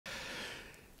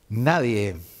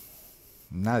Nadie,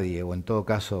 o en todo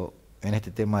caso, en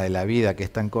este tema de la vida que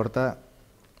es tan corta,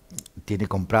 tiene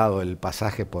comprado el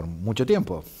pasaje por mucho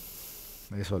tiempo.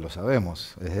 Eso lo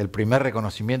sabemos. Es el primer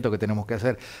reconocimiento que tenemos que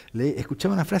hacer.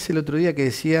 Escuchaba una frase el otro día que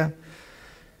decía,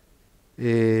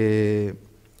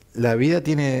 la vida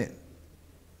tiene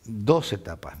dos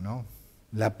etapas, ¿no?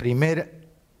 La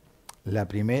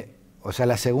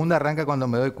segunda arranca cuando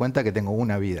me doy cuenta que tengo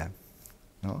una vida,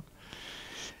 ¿no?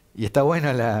 Y está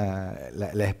buena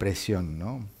la expresión,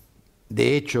 ¿no?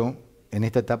 De hecho, en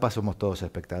esta etapa somos todos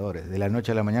espectadores. De la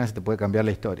noche a la mañana se te puede cambiar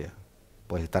la historia.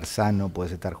 Puedes estar sano,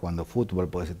 puedes estar jugando fútbol,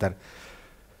 puedes estar...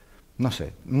 No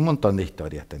sé, un montón de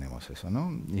historias tenemos eso,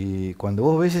 ¿no? Y cuando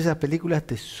vos ves esas películas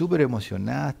te súper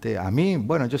emocionaste. A mí,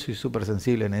 bueno, yo soy súper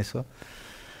sensible en eso.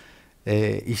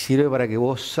 Y sirve para que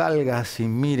vos salgas y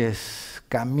mires,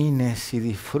 camines y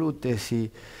disfrutes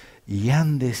y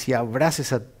andes y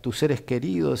abraces a tus seres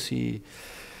queridos y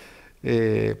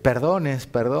perdones,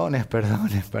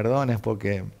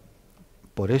 porque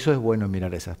por eso es bueno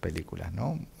mirar esas películas,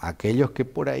 ¿no? Aquellos que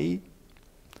por ahí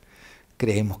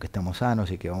creemos que estamos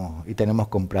sanos y tenemos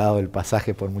comprado el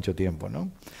pasaje por mucho tiempo, ¿no?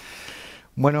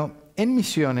 Bueno, en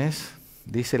misiones,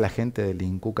 dice la gente del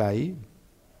Incucay,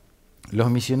 los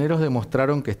misioneros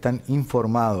demostraron que están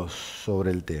informados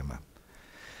sobre el tema.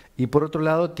 Y por otro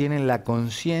lado, tienen la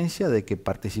conciencia de que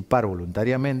participar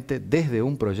voluntariamente desde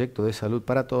un proyecto de salud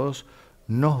para todos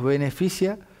nos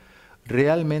beneficia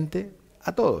realmente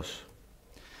a todos.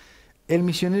 El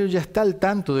misionero ya está al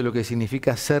tanto de lo que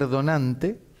significa ser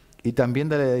donante y también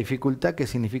de la dificultad que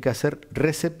significa ser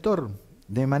receptor,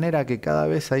 de manera que cada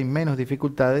vez hay menos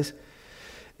dificultades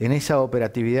en esa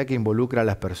operatividad que involucra a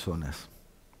las personas.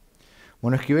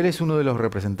 Bueno, Esquivel es uno de los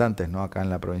representantes, ¿no?, acá en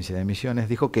la provincia de Misiones,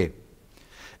 dijo que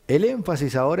el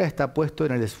énfasis ahora está puesto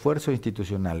en el esfuerzo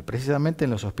institucional, precisamente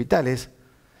en los hospitales,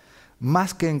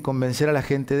 más que en convencer a la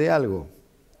gente de algo,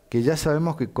 que ya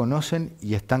sabemos que conocen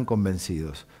y están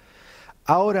convencidos.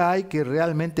 Ahora hay que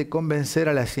realmente convencer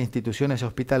a las instituciones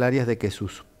hospitalarias de que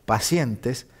sus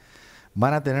pacientes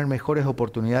van a tener mejores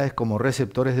oportunidades como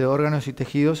receptores de órganos y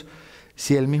tejidos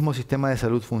si el mismo sistema de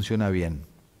salud funciona bien.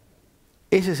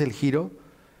 Ese es el giro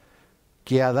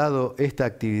que ha dado esta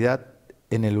actividad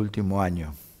en el último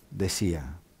año,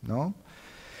 decía, ¿no?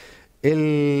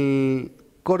 El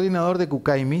coordinador de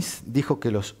Cucaymis dijo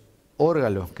que los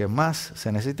órganos que más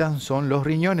se necesitan son los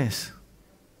riñones.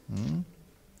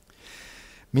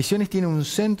 Misiones tiene un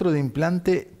centro de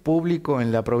implante público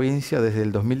en la provincia desde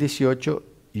el 2018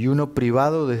 y uno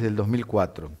privado desde el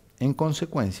 2004. En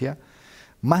consecuencia,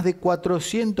 más de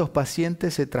 400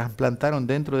 pacientes se trasplantaron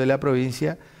dentro de la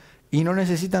provincia y no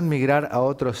necesitan migrar a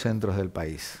otros centros del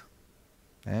país.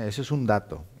 Eso es un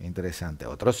dato interesante.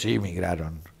 Otros sí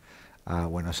migraron a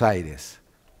Buenos Aires.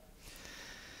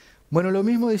 Bueno, lo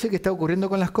mismo dice que está ocurriendo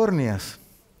con las córneas,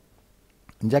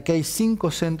 ya que hay 5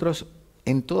 centros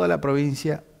en toda la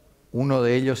provincia, uno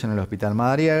de ellos en el Hospital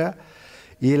Madariaga,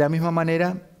 y de la misma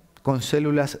manera con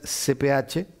células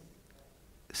CPH,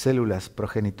 células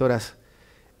progenitoras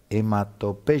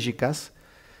hematopéyicas,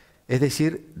 es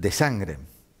decir, de sangre.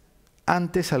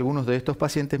 Antes, algunos de estos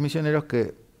pacientes misioneros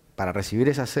que para recibir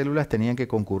esas células tenían que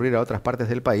concurrir a otras partes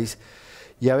del país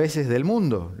y a veces del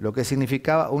mundo, lo que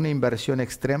significaba una inversión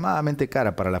extremadamente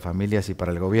cara para las familias y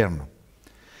para el gobierno.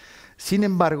 Sin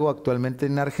embargo, actualmente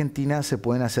en Argentina se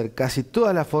pueden hacer casi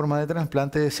todas las formas de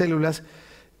trasplante de células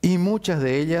y muchas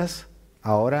de ellas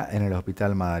ahora en el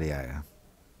Hospital Madariaga.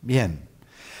 Bien.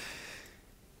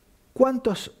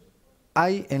 ¿Cuántos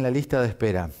hay en la lista de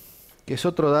espera? Que es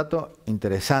otro dato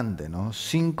interesante, ¿no?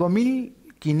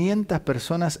 5.500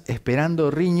 personas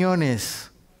esperando riñones.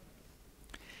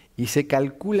 Y se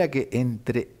calcula que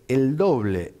entre el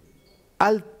doble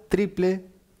al triple,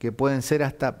 que pueden ser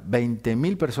hasta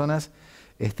 20.000 personas,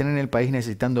 estén en el país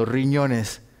necesitando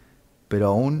riñones, pero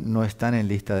aún no están en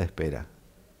lista de espera.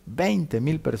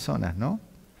 20.000 personas, ¿no?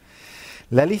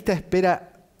 La lista de espera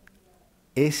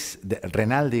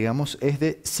renal, digamos, es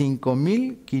de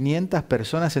 5.500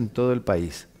 personas en todo el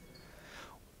país.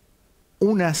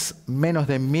 Unas menos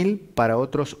de 1.000 para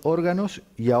otros órganos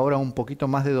y ahora un poquito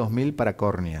más de 2.000 para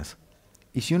córneas.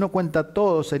 Y si uno cuenta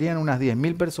todo, serían unas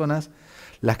 10.000 personas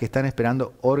las que están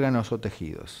esperando órganos o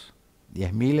tejidos.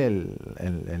 10.000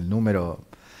 el número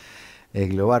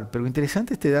global. Pero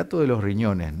interesante este dato de los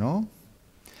riñones, ¿no?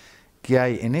 Que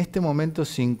hay en este momento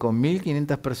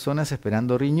 5.500 personas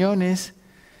esperando riñones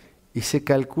y se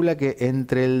calcula que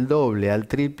entre el doble al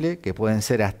triple, que pueden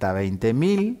ser hasta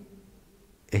 20.000,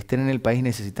 estén en el país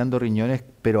necesitando riñones,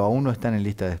 pero aún no están en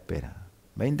lista de espera.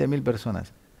 20.000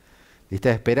 personas. Lista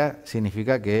de espera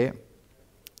significa que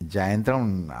ya entra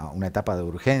a una etapa de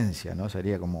urgencia, ¿no?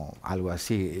 Sería como algo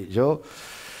así. Yo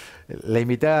la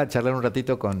invité a charlar un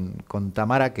ratito con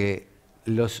Tamara, que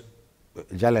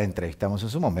ya la entrevistamos en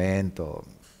su momento,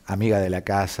 amiga de la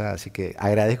casa, así que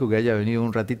agradezco que haya venido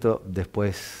un ratito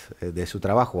después de su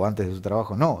trabajo, o antes de su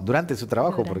trabajo, no, durante su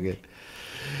trabajo, porque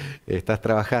estás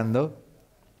trabajando.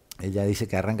 Ella dice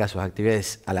que arranca sus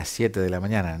actividades a las 7 de la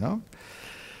mañana, ¿no?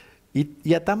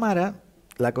 Y a Tamara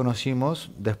la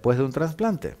conocimos después de un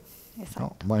trasplante,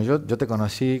 ¿no? Bueno, yo te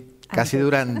conocí casi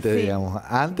durante, sí, digamos,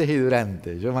 antes y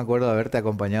durante. Yo me acuerdo de haberte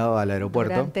acompañado al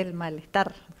aeropuerto. Durante el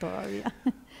malestar todavía.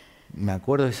 Me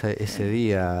acuerdo ese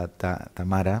día,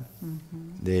 Tamara,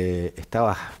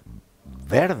 estabas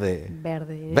verde.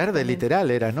 Verde literal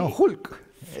era, ¿no? Sí. Hulk.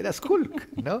 Eras Hulk,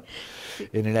 ¿no? Sí.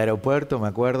 En el aeropuerto, me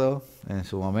acuerdo, en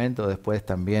su momento, después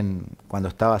también cuando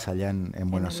estabas allá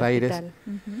en Buenos Aires.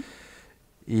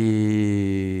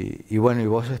 Y bueno, y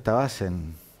vos estabas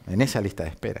en esa lista de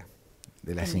espera,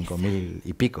 de las 5.000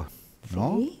 y pico,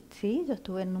 ¿no? Sí, yo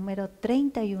estuve en número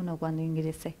 31 cuando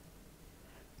ingresé.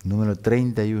 Número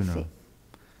 31. Sí.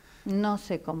 No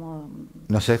sé cómo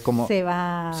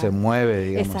se mueve,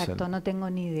 digamos. Exacto, no tengo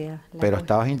ni idea. Pero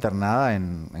estabas internada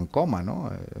en coma,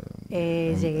 ¿no?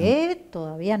 Llegué,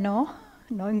 todavía no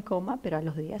en coma, pero a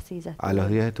los días sí ya estuve. A los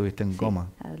días estuviste en coma.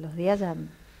 A los días ya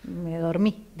me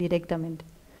dormí directamente.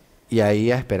 Y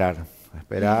ahí a esperar.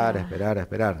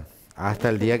 Hasta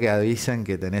el día que avisen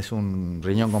que tenés un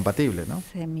riñón compatible, ¿no?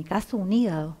 En mi caso, un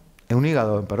hígado. Un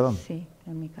hígado, perdón. Sí,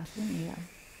 en mi caso, un hígado.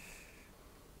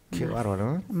 Qué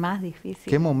bárbaro, ¿no? Más difícil.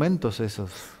 ¿Qué momentos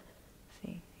esos?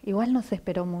 Sí, igual no se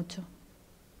esperó mucho.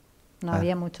 No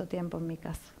había mucho tiempo en mi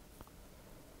caso.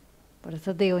 Por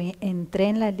eso te digo, entré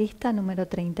en la lista número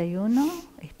 31,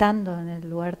 estando en el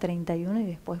lugar 31, y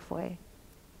después fue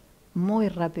muy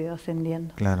rápido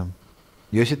ascendiendo. Claro.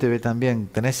 Y hoy se te ve también,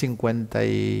 tenés 50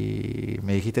 y...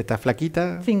 me dijiste, ¿estás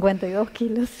flaquita? 52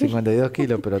 kilos, sí. 52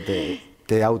 kilos, pero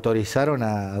te autorizaron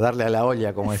a darle a la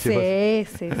olla, como decimos.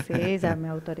 Sí, ya me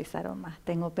autorizaron más.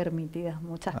 Tengo permitidas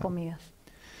muchas comidas.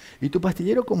 ¿Y tu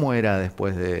pastillero cómo era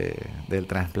después del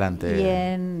trasplante?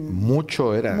 Bien.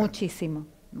 ¿Mucho era?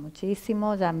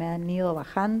 Muchísimo, ya me han ido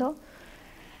bajando.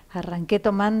 Arranqué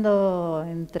tomando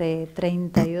entre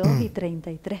 32 y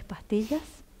 33 pastillas,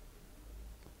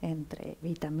 entre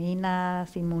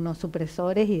vitaminas,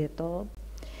 inmunosupresores y de todo.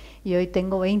 Y hoy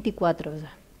tengo 24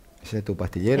 ya. ¿Ese es tu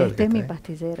pastillero? Este es mi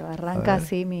pastillero. Arranca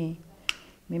así mi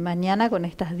mañana con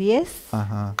estas 10.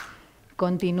 Ajá.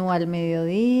 Continúa al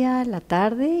mediodía, la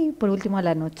tarde y por último a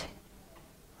la noche.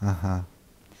 Ajá.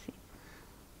 Sí.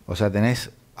 O sea,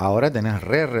 ahora tenés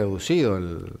reducido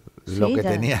lo que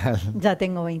tenías. Ya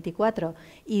tengo 24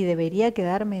 y debería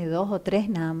quedarme 2 o 3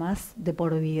 nada más de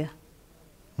por vida.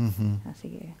 Así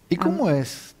que, ¿y cómo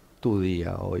es tu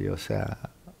día hoy? O sea,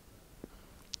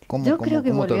 yo creo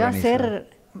que volvió a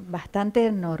ser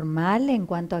bastante normal en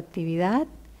cuanto a actividad,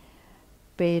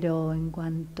 pero en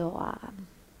cuanto a,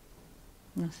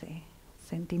 no sé,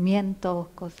 sentimientos,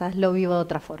 cosas, lo vivo de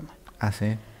otra forma. Ah,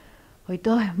 sí. Hoy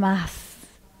todo es más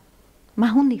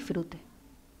un disfrute.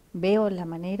 Veo la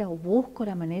manera o busco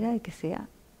la manera de que sea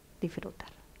disfrutar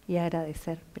y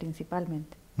agradecer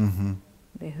principalmente.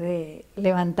 Desde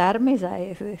levantarme ya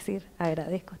es decir,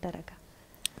 agradezco estar acá.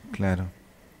 Claro.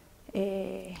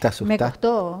 Me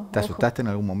costó. ¿Te asustaste en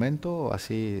algún momento?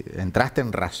 ¿Así entraste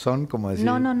en razón, como decir?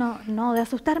 No, de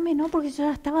asustarme no, porque yo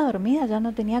ya estaba dormida, ya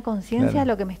no tenía conciencia de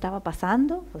lo que me estaba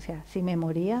pasando. O sea, si me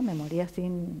moría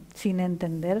sin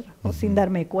entender o sin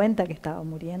darme cuenta que estaba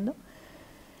muriendo.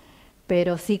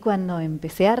 Pero sí, cuando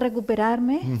empecé a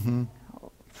recuperarme,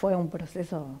 fue un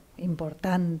proceso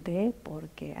importante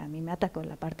porque a mí me atacó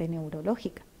la parte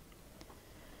neurológica.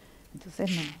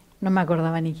 Entonces no me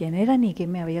acordaba ni quién era ni qué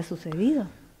me había sucedido.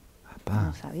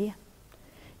 No sabía.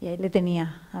 Y ahí le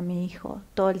tenía a mi hijo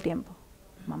todo el tiempo.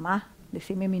 Mamá,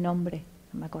 decime mi nombre.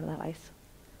 No me acordaba eso.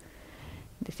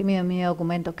 Decime mi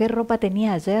documento. ¿Qué ropa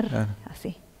tenía ayer?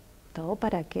 Así. Todo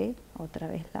para que otra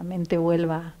vez la mente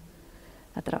vuelva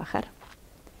a trabajar.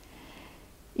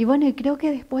 Y bueno, y creo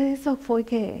que después de eso fue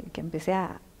que empecé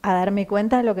a darme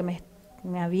cuenta de lo que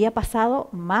me había pasado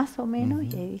más o menos,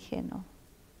 y ahí dije,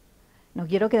 no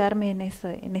quiero quedarme en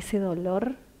ese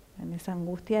dolor, en esa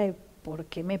angustia de por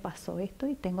qué me pasó esto,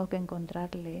 y tengo que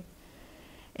encontrarle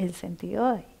el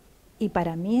sentido. Y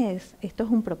para mí esto es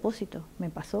un propósito, me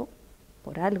pasó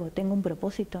por algo, tengo un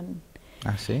propósito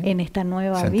en esta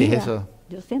nueva vida. ¿Sentís eso?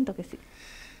 Yo siento que sí.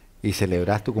 ¿Y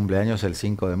celebrás tu cumpleaños el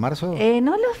 5 de marzo?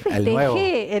 No lo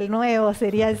festejé, el nuevo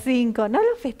sería el 5. No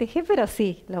lo festejé, pero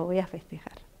sí, lo voy a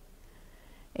festejar.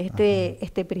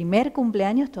 Este primer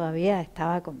cumpleaños todavía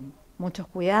estaba con muchos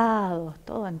cuidados,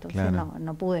 todo, entonces Claro.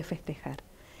 no pude festejar.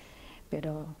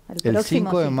 Pero el El próximo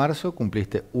 5 de sí, marzo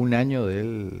cumpliste un año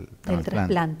del del trasplante.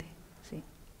 trasplante, sí.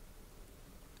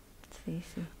 Sí,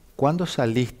 sí. ¿Cuándo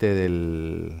saliste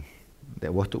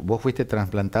vos fuiste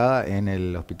trasplantada en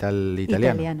el hospital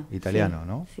italiano? Italiano, Italiano, sí,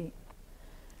 ¿no? sí.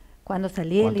 Cuando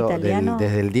salí del italiano,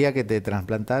 Desde el día que te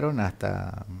trasplantaron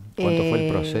hasta cuánto fue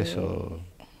el proceso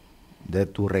eh, de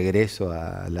tu regreso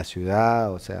a la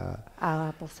ciudad, o sea, a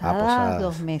a Posadas, Posadas,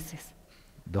 2 meses,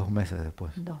 2 meses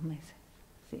después? 2 meses,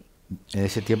 sí. En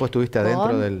ese tiempo estuviste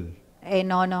adentro del...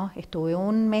 No, estuve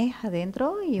un mes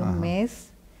adentro y un Ajá, mes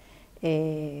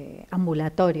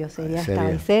ambulatorio, estaba ahí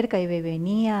sería. cerca, iba y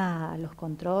venía a los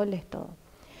controles, todo.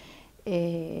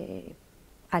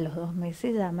 A los 2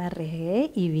 meses ya me arriesgué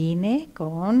y vine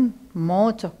con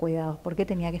muchos cuidados, porque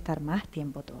tenía que estar más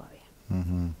tiempo todavía.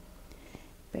 Ujú.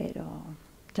 Pero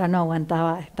ya no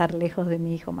aguantaba estar lejos de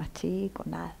mi hijo más chico,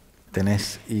 nada.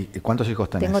 ¿Y cuántos hijos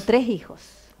tenés? Tengo 3 hijos,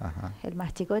 Ajá. el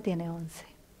más chico tiene 11.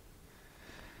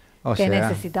 O Que sea,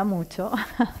 necesita mucho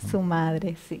a su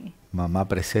madre, sí. mamá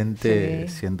presente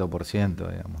Sí. 100%,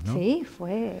 digamos, ¿no? Sí,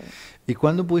 fue ¿Y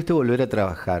cuándo pudiste volver a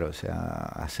trabajar, o sea,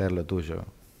 a hacer lo tuyo?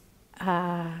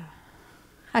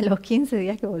 a los 15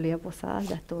 días que volví a Posadas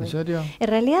ya ¿En estuve. serio? En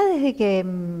realidad desde que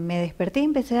me desperté y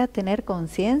empecé a tener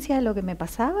conciencia de lo que me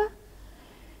pasaba,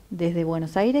 desde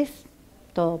Buenos Aires,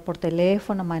 todo por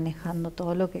teléfono, manejando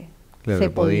todo lo que Claro, se que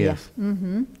podía. podías.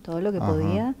 Ujú, todo lo que Ajá.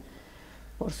 podía.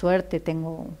 Por suerte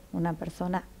tengo una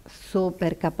persona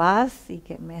súper capaz y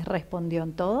que me respondió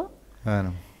en todo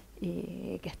Claro.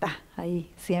 y que está ahí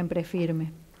siempre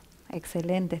firme.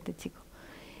 Excelente este chico.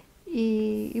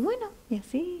 Y bueno, y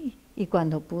así, y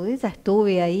cuando pude ya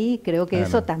estuve ahí, creo que Claro.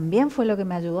 eso también fue lo que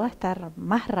me ayudó a estar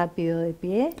más rápido de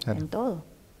pie Claro. en todo.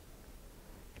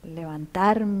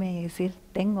 Levantarme y decir,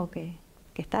 tengo que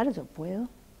estar, yo puedo.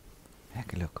 Mira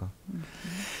qué loco.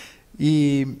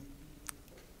 Y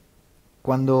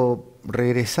cuando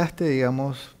regresaste,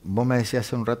 digamos, vos me decías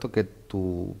hace un rato que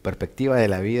tu perspectiva de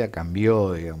la vida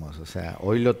cambió, digamos, o sea,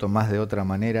 hoy lo tomás de otra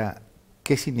manera.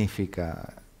 ¿Qué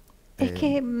significa? Es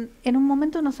que en un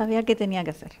momento no sabía qué tenía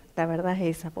que hacer, la verdad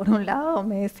es esa. Por un lado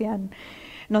me decían,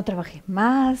 no trabajes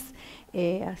más,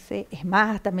 es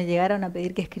más, hasta me llegaron a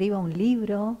pedir que escriba un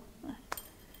libro,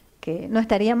 que no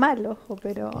estaría mal, ojo,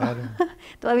 pero Claro.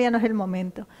 todavía no es el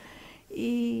momento.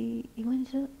 Y bueno,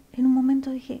 yo en un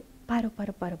momento dije, paro.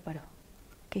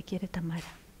 ¿Qué quiere Tamara?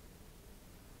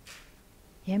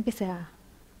 Y empecé a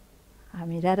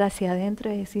mirar hacia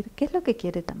adentro y decir, ¿qué es lo que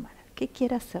quiere Tamara? ¿Qué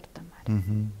quiere hacer Tamara?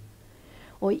 Ujú.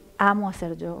 Hoy amo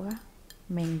hacer yoga,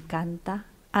 me encanta.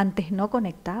 Antes no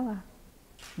conectaba,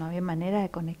 no había manera de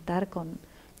conectar con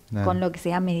lo que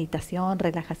sea meditación,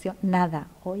 relajación, nada.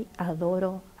 Hoy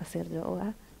adoro hacer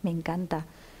yoga, me encanta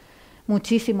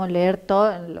muchísimo leer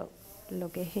todo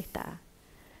lo que es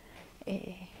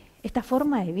esta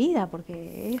forma de vida,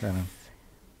 porque es Claro.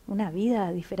 una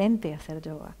vida diferente hacer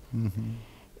yoga. Ujú.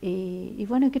 Y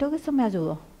bueno, creo que eso me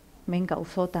ayudó, me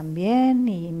encauzó también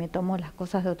y me tomo las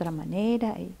cosas de otra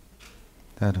manera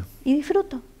Claro. y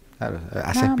disfruto. Claro.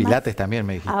 Haces Nada pilates más. también,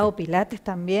 me dijiste. Hago pilates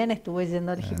también, estuve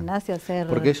yendo al gimnasio a hacer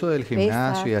Porque eso del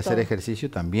gimnasio y pesas, hacer todo. ejercicio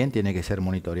también tiene que ser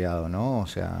monitoreado, ¿no? O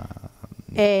sea,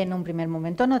 En un primer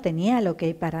momento no tenía lo que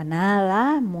hay para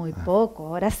nada, muy Ah. poco.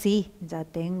 Ahora sí, ya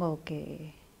tengo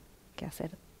que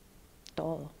hacer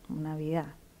todo, una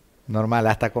vida. normal,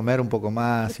 hasta comer un poco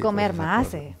más. Y Comer todas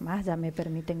esas cosas. más, ya me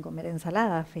permiten comer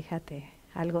ensalada, fíjate.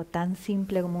 Algo tan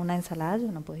simple como una ensalada yo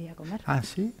no podía comer. Ah,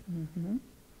 ¿sí? Ujú.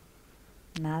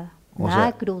 Nada, O nada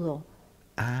sea, crudo.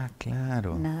 Ah,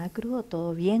 claro. Nada crudo,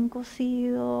 todo bien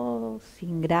cocido,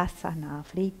 sin grasas, nada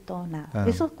frito, nada. Claro.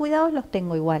 Esos cuidados los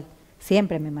tengo igual,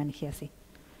 siempre me manejé así.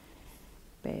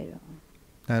 Pero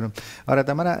Claro. Ahora,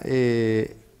 Tamara,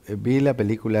 vi la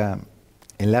película,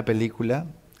 en la película,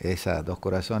 esa Dos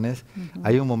Corazones,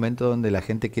 hay un momento donde la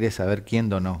gente quiere saber quién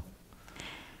donó.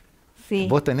 sí,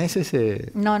 ¿Vos tenés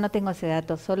ese...? no tengo ese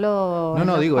dato, solo No, en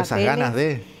no, los digo, esas papeles. ganas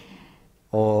de...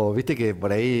 O viste que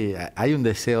por ahí hay un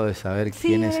deseo de saber Sí,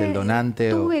 quién es el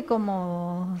donante. tuve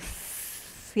como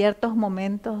ciertos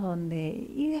momentos donde,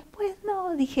 y después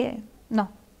no, dije,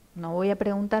 no voy a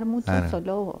preguntar mucho, Claro.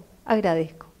 solo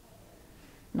agradezco.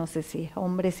 No sé si es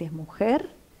hombre, si es mujer.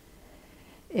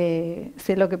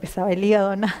 Sé lo que pesaba el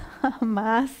hígado nada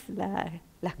más,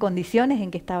 las condiciones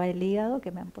en que estaba el hígado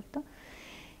que me han puesto,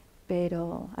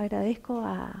 pero agradezco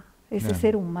a ese Claro.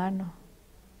 ser humano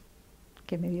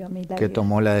que me dio a mí la Que vida,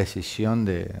 tomó la decisión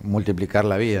de multiplicar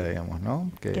la vida, digamos,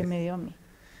 ¿no? que me dio a mí.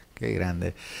 Qué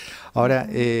grande. Ahora,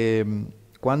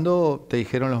 ¿cuándo te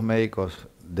dijeron los médicos,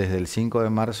 desde el 5 de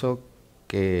marzo,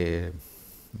 que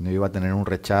no iba a tener un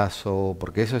rechazo,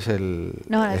 porque eso es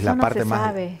No, es eso la no parte se más...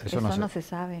 sabe, eso no se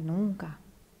sabe nunca.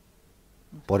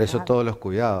 No se Por eso sabe. todos los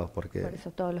cuidados, porque... Por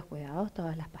eso todos los cuidados,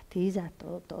 todas las pastillas,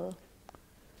 todo.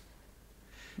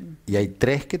 Y hay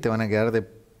 3 que te van a quedar De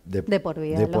por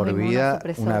vida, de los por vida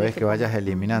inmunosupresores, una vez que supongo. vayas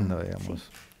eliminando, digamos.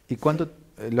 Sí. ¿Y cuánto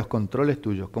los controles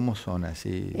tuyos, cómo son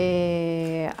así?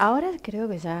 Ahora creo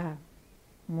que ya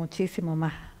muchísimo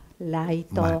más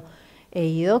light Más. todo. He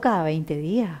ido cada 20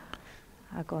 días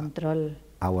a control.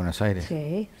 A Buenos Aires.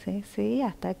 Sí,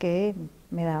 hasta que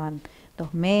me daban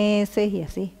 2 meses y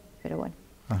así. Pero bueno,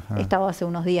 Ajá. he estado hace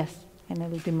unos días en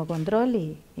el último control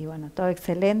y bueno, todo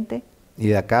excelente. ¿Y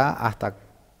de acá hasta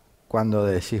cuándo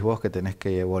decís vos que tenés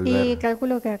que volver? Y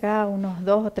calculo que acá unos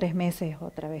 2 o 3 meses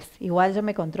otra vez. Igual yo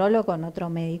me controlo con otro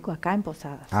médico acá en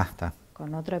Posadas, Está.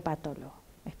 con otro hepatólogo.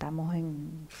 Estamos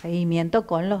en seguimiento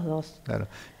con los 2. Claro.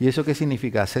 ¿Y eso qué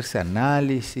significa? ¿Hacerse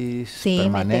análisis Sí,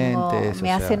 permanentes?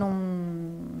 me hacen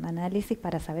un análisis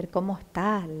para saber cómo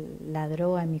está la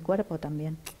droga en mi cuerpo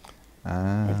también.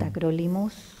 El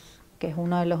tacrolimus, que es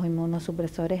uno de los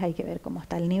inmunosupresores, hay que ver cómo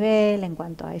está el nivel, en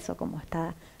cuanto a eso, cómo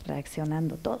está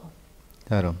reaccionando todo.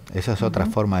 Claro, esa es otra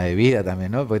forma de vida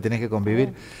también, ¿no? Porque tenés que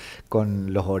convivir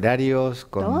con los horarios,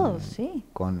 Todo, sí.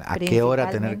 con a qué hora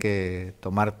tener que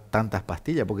tomar tantas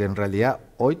pastillas, porque en realidad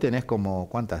hoy tenés como,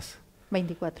 ¿cuántas?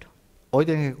 24. Hoy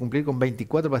tenés que cumplir con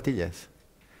 24 pastillas.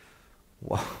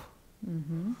 Wow.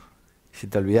 Si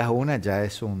te olvidas una ya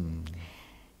es un...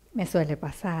 Me suele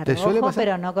pasar, ¿Te suele pasar?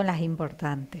 pero no con las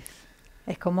importantes.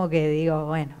 Es como que digo,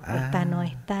 bueno, esta no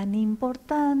es tan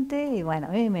importante y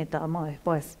bueno, y me tomo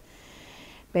después.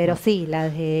 Pero sí, la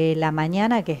de la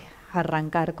mañana, que es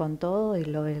arrancar con todo, y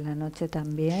lo de la noche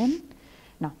también,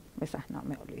 no, esas no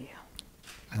me olvido.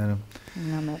 Claro.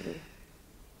 No me olvido.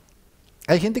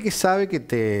 Hay gente que sabe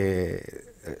que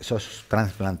sos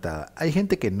trasplantada. Hay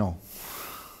gente que no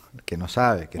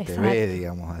sabe, que te ve,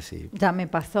 digamos así. Ya me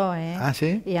pasó, ¿eh? ¿Ah,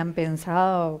 sí? Y han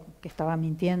pensado que estaba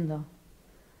mintiendo.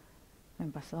 Me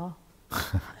pasó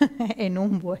en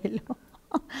un vuelo.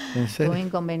 ¿En serio? Tuve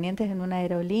inconvenientes en una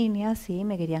aerolínea, sí,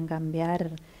 me querían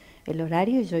cambiar el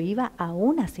horario y yo iba a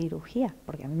una cirugía,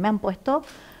 porque a mí me han puesto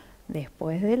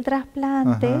después del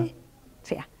trasplante, o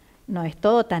sea, no es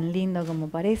todo tan lindo como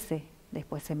parece.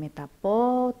 Después se me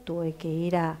tapó, tuve que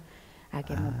ir a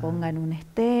que me pongan un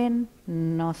stent,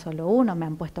 no solo uno, me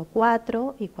han puesto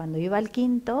 4 y cuando iba al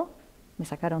 5º me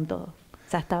sacaron todo,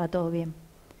 ya estaba todo bien.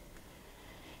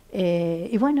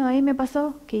 Y bueno, ahí me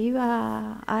pasó que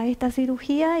iba a esta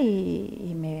cirugía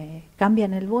y me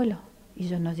cambian el vuelo y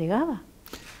yo no llegaba.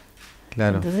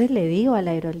 Claro. Entonces le digo a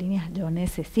la aerolínea, yo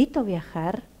necesito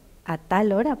viajar a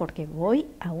tal hora porque voy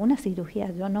a una cirugía,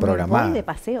 yo no me voy de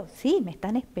paseo. Sí, me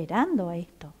están esperando a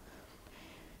esto.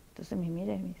 Entonces me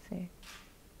mira y me dice,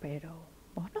 pero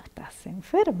vos no estás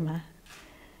enferma.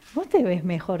 Vos te ves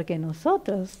mejor que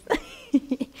nosotros.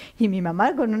 Y mi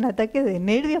mamá con un ataque de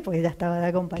nervios, porque ella estaba de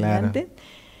acompañante. Claro.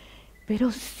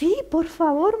 Pero sí, por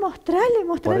favor, mostrale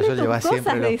tus cosas. Por eso llevas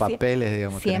siempre los papeles,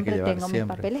 digamos. Siempre tengo mis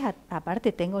papeles,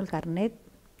 aparte tengo el carnet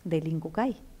del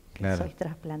Incucay, que soy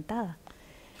trasplantada.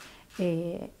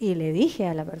 Y le dije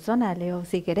a la persona, le digo,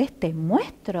 si querés te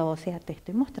muestro, o sea, te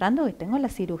estoy mostrando que tengo la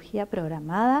cirugía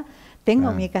programada,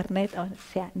 tengo mi carnet, o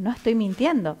sea, no estoy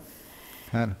mintiendo.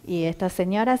 Claro. Y esta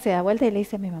señora se da vuelta y le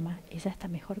dice a mi mamá, ella está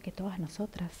mejor que todas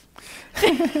nosotras.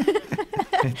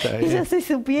 Y yo, si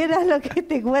supieras lo que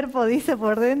este cuerpo dice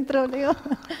por dentro, le digo.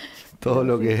 Todo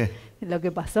lo que... Lo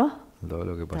que pasó. Todo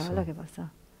lo que pasó. Todo lo que pasó.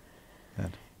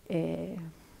 Claro.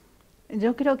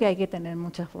 Yo creo que hay que tener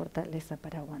mucha fortaleza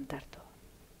para aguantar todo.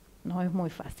 No es muy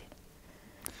fácil.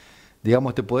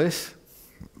 Digamos, te podés,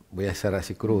 voy a ser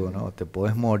así crudo, ¿no? Te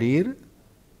podés morir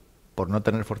por no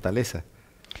tener fortaleza.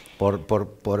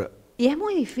 Y es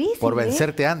muy difícil. Por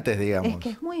vencerte antes, digamos. Es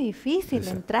que es muy difícil.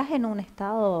 Entras en un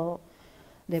estado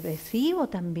depresivo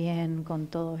también con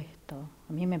todo esto.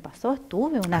 A mí me pasó,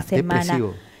 estuve una semana.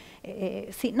 Depresivo.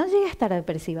 Sí, no llegué a estar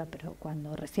depresiva, pero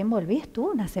cuando recién volví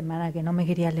estuve una semana que no me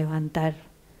quería levantar.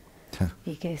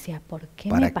 Y que decía, ¿por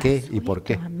qué me pasó qué? ¿Y por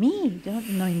qué? A mí? Yo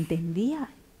no entendía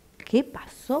qué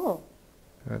pasó.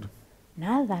 Claro.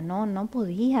 Nada, no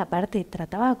podía. Aparte,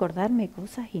 trataba de acordarme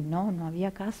cosas y no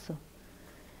había caso.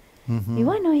 Y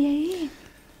bueno, y ahí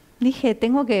dije,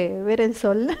 tengo que ver el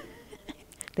sol.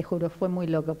 Te juro, fue muy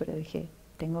loco, pero dije,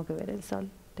 tengo que ver el sol,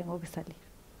 tengo que salir.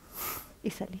 Y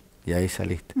salí. Y ahí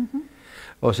saliste.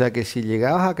 O sea que si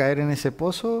llegabas a caer en ese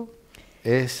pozo,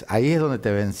 ahí es donde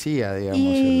te vencía, digamos.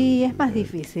 Y es más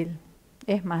difícil,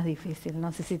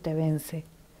 no sé si te vence.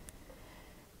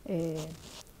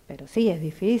 Pero sí, es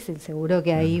difícil, seguro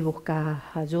que ahí buscas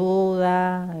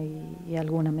ayuda y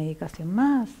alguna medicación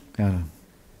más. Claro.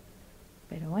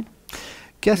 Pero bueno.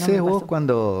 ¿Qué no haces me vos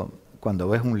pasó. cuando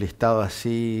ves un listado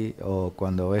así o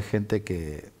cuando ves gente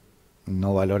que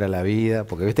no valora la vida?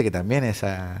 Porque viste que también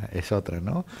esa es otra,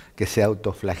 ¿no? Que se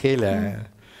autoflagela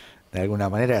de alguna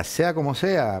manera, sea como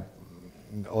sea.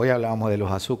 Hoy hablábamos de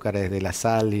los azúcares, de la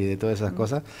sal y de todas esas Mm.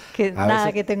 cosas. Que A nada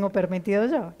veces, que tengo permitido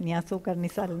yo, ni azúcar, ni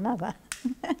sal, nada.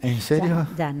 ¿en serio?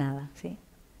 Ya nada, sí.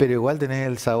 Pero igual tenés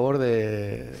el sabor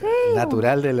Sí,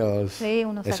 natural de los... sí,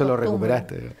 uno se Eso lo acostumbra.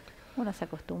 recuperaste. Uno se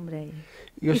acostumbra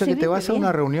Y o y sea se que te vive vas a una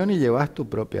bien. reunión y llevas tu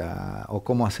propia... ¿O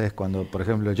cómo haces cuando, por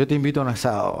ejemplo, yo te invito a un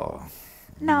asado?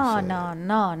 No No, sé. no,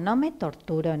 no, no me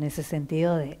torturo en ese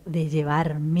sentido de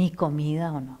llevar mi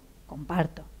comida o no.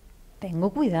 Comparto.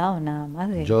 Tengo cuidado nada más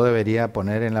de... Yo debería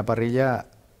poner en la parrilla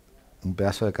un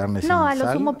pedazo de carne No, sin a lo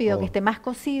sal sumo pido que o... esté más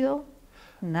cocido,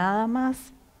 nada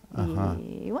más, Ajá,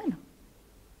 y bueno,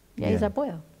 y ahí ya bien.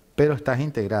 puedo. Pero estás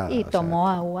integrada, Y o sea... tomo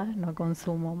agua, no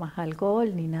consumo más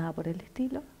alcohol ni nada por el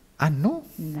estilo, Ah, no,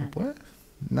 no nada. puedes.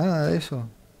 Nada de eso.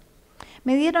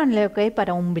 Me dieron el ok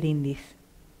para un brindis.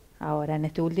 Ahora, en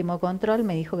este último control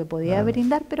me dijo que podía Claro.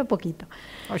 brindar, pero poquito.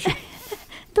 Oye,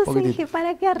 Entonces poquitito. dije,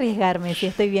 ¿para qué arriesgarme si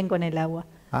estoy bien con el agua?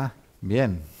 Ah,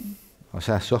 bien. O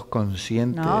sea, sos No,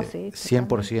 consciente sí, totalmente.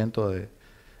 100% de...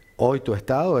 Hoy tu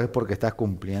estado es porque estás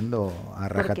cumpliendo a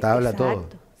Porque, rajatabla todo.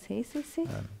 exacto, sí, sí, sí,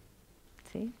 Claro.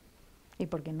 sí. Y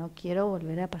porque no quiero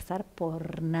volver a pasar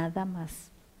por nada más.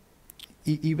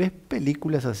 ¿Y ves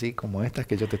películas así como estas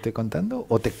que yo te estoy contando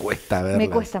o te cuesta Me verlas?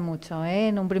 cuesta mucho, ¿eh?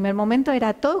 En un primer momento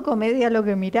era todo comedia lo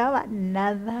que miraba,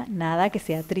 nada, nada que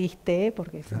sea triste,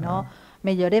 porque si no Ah,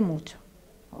 me lloré mucho.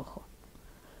 Ojo,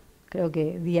 creo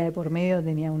que día de por medio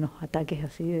tenía unos ataques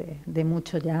así de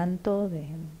mucho llanto,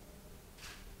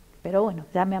 pero bueno,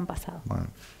 ya me han pasado. bueno.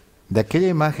 De aquella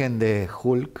imagen de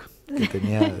Hulk que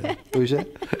tenía tuya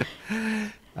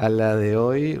a la de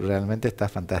hoy realmente está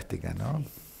fantástica, ¿no?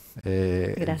 Sí,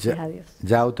 gracias a Dios.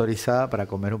 Ya autorizada para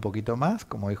comer un poquito más,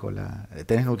 como dijo la...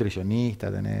 Tenés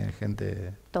nutricionista, tenés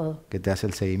gente Todo, que te hace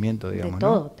el seguimiento, de digamos, ¿no?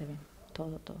 todo te ven,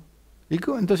 todo, todo. Y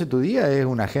entonces tu día es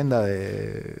una agenda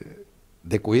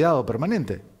de cuidado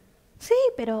permanente. Sí,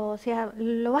 pero o sea,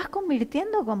 lo vas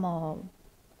convirtiendo como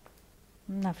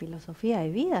una filosofía de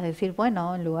vida, es decir,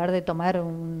 bueno, en lugar de tomar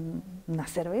una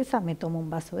cerveza, me tomo un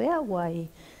vaso de agua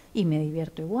y me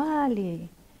divierto igual, y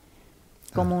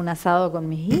como un asado con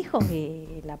mis hijos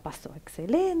y la paso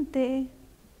excelente.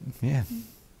 Bien.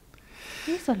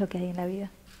 Y eso es lo que hay en la vida.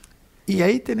 Y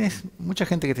ahí tenés mucha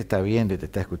gente que te está viendo y te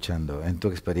está escuchando, en tu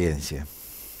experiencia.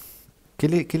 Qué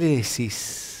le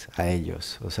decís a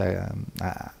ellos? O sea,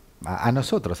 a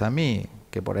nosotros, a mí,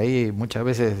 que por ahí muchas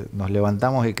veces nos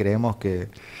levantamos y creemos que,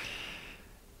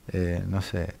 no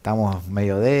sé, estamos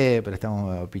medio pero estamos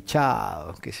medio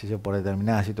pichados, qué sé yo, por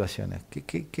determinadas situaciones.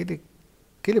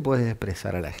 ¿Qué le puedes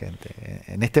expresar a la gente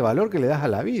en este valor que le das a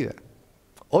la vida?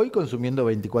 Hoy consumiendo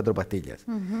 24 pastillas.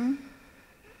 Ujú.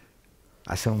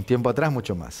 Hace un tiempo atrás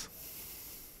mucho más.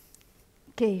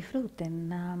 Que disfruten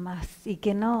nada más y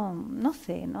que no, no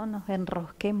sé, no nos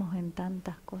enrosquemos en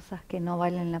tantas cosas que no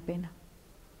valen la pena.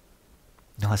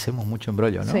 Nos hacemos mucho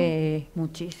embrollo, ¿no? Sí,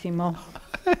 muchísimo.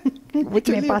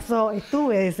 Mucho Me lío. pasó,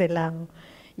 estuve de ese lado.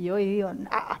 Y hoy digo,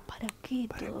 ¿para qué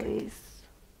 ¿Para todo qué? eso?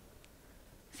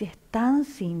 Si es tan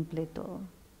simple todo.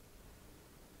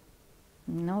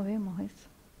 No vemos eso.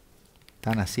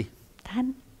 Tan así.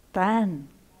 Tan.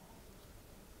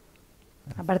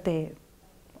 Aparte,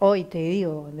 hoy te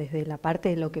digo, desde la parte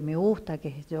de lo que me gusta, que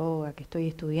es yoga, que estoy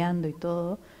estudiando y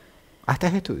todo, Ah,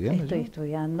 ¿estás estudiando estoy ya?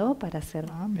 estudiando para ser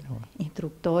Ah, mira vos.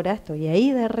 instructora, estoy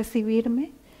ahí de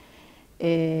recibirme,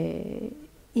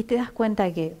 y te das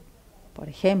cuenta que, por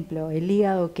ejemplo, el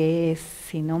hígado, que es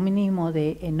sinónimo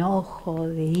de enojo,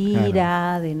 de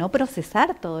ira, de no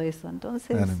procesar todo eso,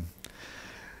 entonces, Claro. El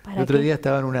 ¿para otro qué? día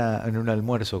estaba en un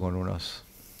almuerzo con unos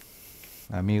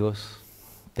amigos,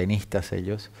 tenistas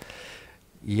ellos,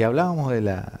 y hablábamos de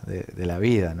la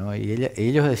vida, ¿no? Y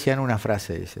ellos decían una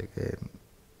frase, dice, que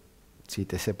si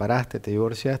te separaste, te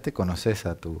divorciaste, conoces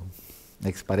a tu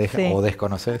expareja Sí. o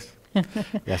desconoces.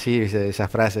 Y así dice esas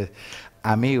frases.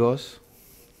 Amigos,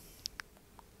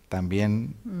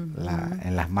 también Ujú.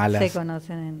 en las Se malas,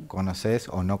 conocen, conoces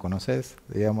o no conoces,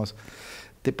 digamos.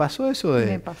 ¿Te pasó eso me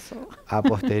de pasó. a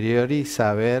posteriori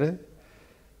saber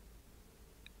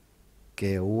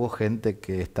que hubo gente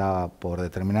que estaba por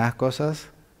determinadas cosas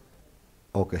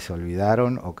o que se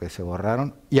olvidaron o que se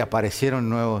borraron y aparecieron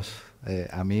nuevos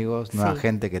amigos, nueva Sí,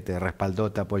 gente que te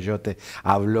respaldó, te apoyó, te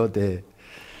habló, te...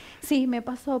 sí, me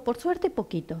pasó, por suerte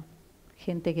poquito.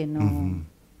 Gente que no, Ujú.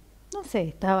 no sé,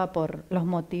 estaba por los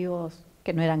motivos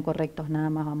que no eran correctos,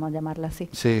 nada más, vamos a llamarla así.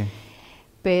 Sí,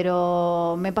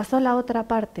 Pero me pasó la otra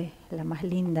parte, la más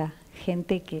linda.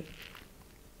 gente que,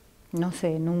 no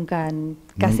sé, casi Nunca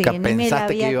ni me la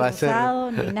pensaste que había iba a ser.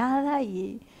 cruzado ni nada,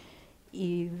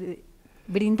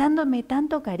 brindándome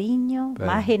tanto cariño,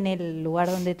 Claro. más en el lugar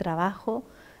donde trabajo,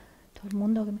 todo el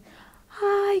mundo que me...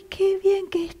 ¡Ay, qué bien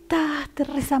que estás! Te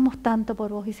rezamos tanto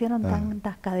por vos. Hicieron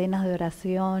tantas cadenas de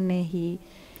oraciones y...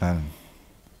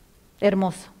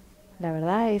 Hermoso. La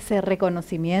verdad, ese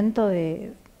reconocimiento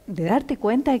de darte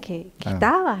cuenta que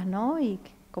estabas, ¿no? Y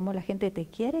cómo la gente te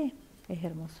quiere, es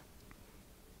hermoso.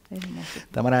 Es hermoso.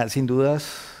 Tamara, sin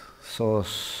dudas,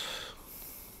 sos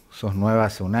nueva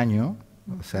hace un año,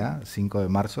 o sea, 5 de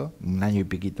marzo, un año y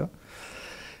piquito.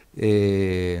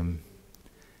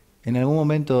 En algún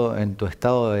momento en tu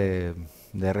estado de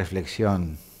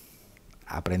reflexión,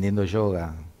 aprendiendo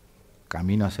yoga,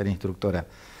 camino a ser instructora,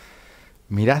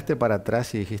 ¿miraste para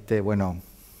atrás y dijiste, bueno,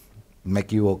 me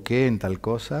equivoqué en tal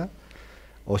cosa?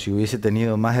 ¿O si hubiese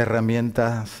tenido más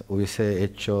herramientas, hubiese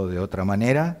hecho de otra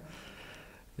manera?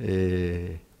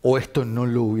 ¿O esto no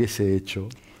lo hubiese hecho?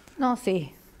 No,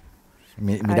 sí.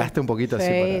 ¿Miraste un poquito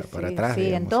así para atrás? Sí,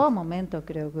 digamos? en todo momento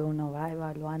creo que uno va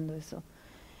evaluando eso.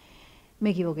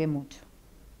 Me equivoqué mucho.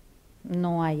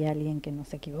 No hay alguien que no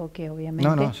se equivoque,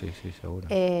 obviamente. No, sí, seguro.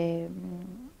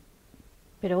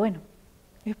 Pero bueno,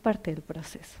 es parte del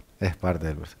proceso. Es parte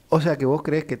del proceso. O sea que vos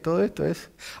crees que todo esto es...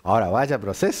 Ahora, vaya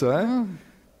proceso, ¿eh?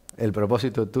 ¿El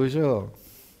propósito tuyo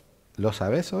lo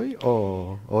sabes hoy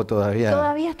o todavía...?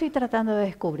 Todavía estoy tratando de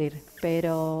descubrir,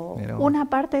 pero una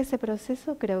parte de ese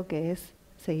proceso creo que es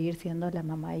seguir siendo la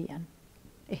mamá de Ian.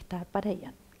 Estar para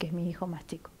Ian, que es mi hijo más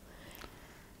chico.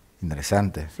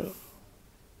 Interesante. Sí,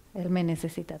 él me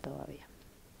necesita todavía.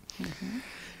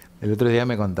 El otro día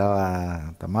me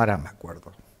contaba Tamara, me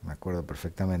acuerdo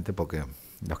perfectamente, porque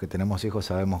los que tenemos hijos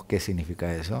sabemos qué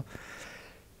significa eso.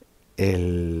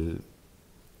 El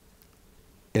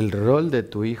rol de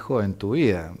tu hijo en tu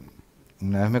vida.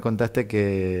 Una vez me contaste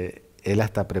que él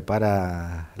hasta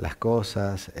prepara las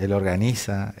cosas, él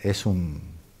organiza, es un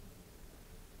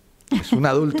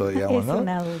adulto, digamos, ¿no? Es un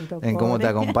adulto, en cómo te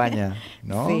acompaña,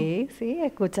 ¿no? Sí,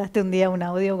 escuchaste un día un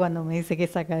audio cuando me dice que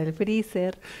saca del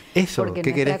freezer. Eso,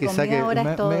 ¿qué querés que saque?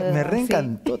 Me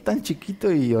reencantó, tan chiquito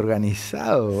y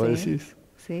organizado, vos decís.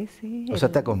 Sí. O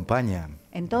sea, te acompaña.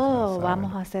 En todo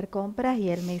vamos a hacer compras y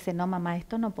él me dice, no mamá,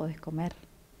 esto no podés comer.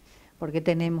 Porque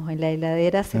tenemos en la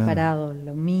heladera separado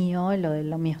lo mío es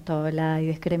todo helado y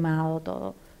descremado,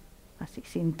 todo así,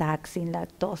 sin tac, sin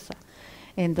lactosa.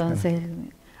 Entonces...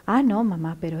 no,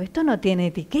 mamá, pero esto no tiene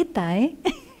etiqueta, ¿eh?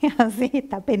 Así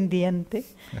está pendiente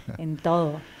en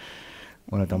todo.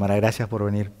 Bueno, Tamara, gracias por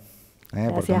venir,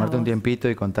 por tomarte un tiempito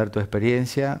y contar tu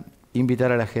experiencia.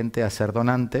 Invitar a la gente a ser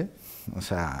donante. O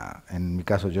sea, en mi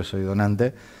caso yo soy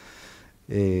donante.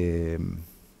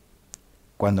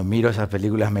 Cuando miro esas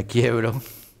películas me quiebro.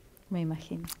 Me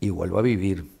imagino. Y vuelvo a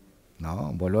vivir,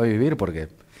 ¿no? Vuelvo a vivir porque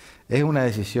es una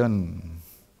decisión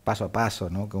paso a paso,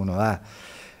 ¿no? Que uno da.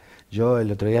 Yo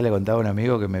el otro día le contaba a un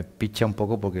amigo que me picha un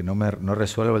poco porque no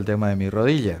resuelvo el tema de mi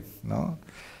rodilla, ¿no?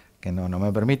 Que no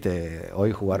me permite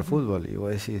hoy jugar fútbol. Y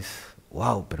vos decís,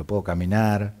 wow, pero puedo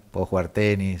caminar, puedo jugar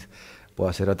tenis, puedo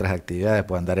hacer otras actividades,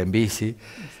 puedo andar en bici.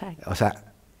 Exacto. O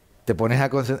sea, te pones a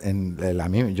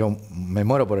yo me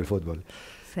muero por el fútbol.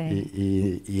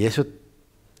 Sí. Y eso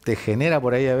te genera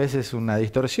por ahí a veces una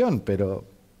distorsión, pero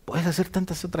puedes hacer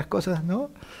tantas otras cosas,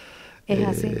 ¿no? Es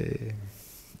así.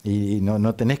 Y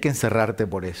no tenés que encerrarte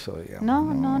por eso, digamos.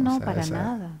 No, o sea, para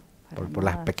nada. Por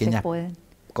las pequeñas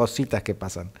cositas que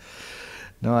pasan.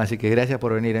 No, así que gracias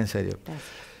por venir, en serio. Gracias.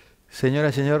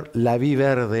 Señora, señor, la vi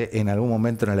verde en algún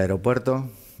momento en el aeropuerto.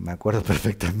 Me acuerdo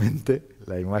perfectamente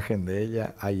la imagen de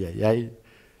ella. Ay.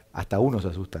 Hasta uno se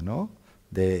asusta, ¿no?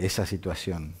 De esa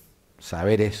situación.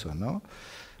 Saber eso, ¿no?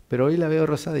 Pero hoy la veo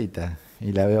rosadita.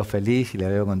 Y la veo feliz y la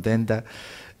veo contenta.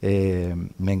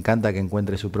 Me encanta que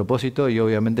encuentre su propósito y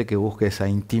obviamente que busque esa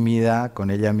intimidad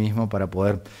con ella misma para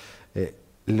poder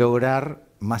lograr,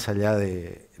 más allá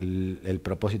del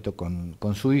propósito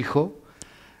con su hijo,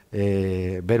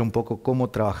 ver un poco cómo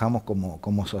trabajamos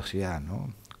como sociedad,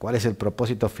 ¿no? ¿Cuál es el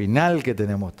propósito final que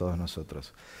tenemos todos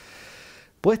nosotros?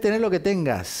 Puedes tener lo que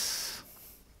tengas,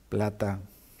 plata,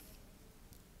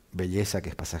 belleza que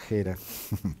es pasajera,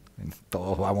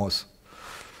 todos vamos.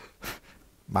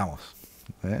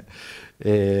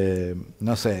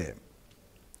 No sé,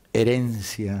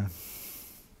 herencia,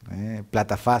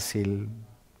 plata fácil,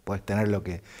 puedes tener lo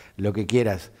que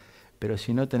quieras, pero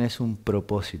si no tenés un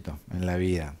propósito en la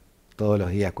vida, todos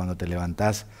los días cuando te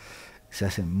levantás, se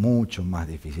hace mucho más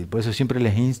difícil. Por eso siempre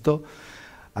les insto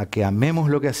a que amemos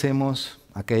lo que hacemos,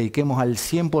 a que dediquemos al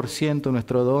 100%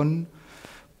 nuestro don,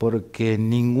 porque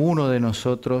ninguno de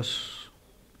nosotros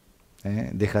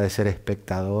deja de ser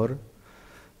espectador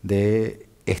de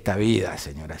esta vida,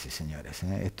 señoras y señores.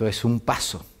 Esto es un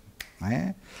paso.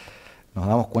 Nos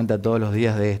damos cuenta todos los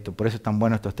días de esto. Por eso están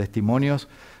buenos estos testimonios.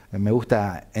 Me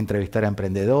gusta entrevistar a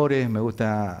emprendedores, me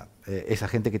gusta esa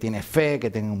gente que tiene fe, que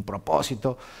tiene un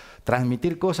propósito.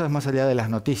 Transmitir cosas más allá de las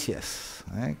noticias,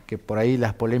 que por ahí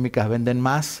las polémicas venden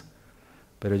más,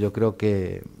 pero yo creo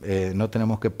que no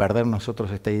tenemos que perder nosotros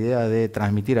esta idea de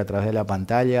transmitir a través de la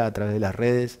pantalla, a través de las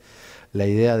redes, la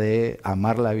idea de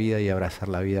amar la vida y abrazar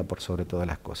la vida por sobre todas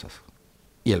las cosas.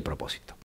 Y el propósito.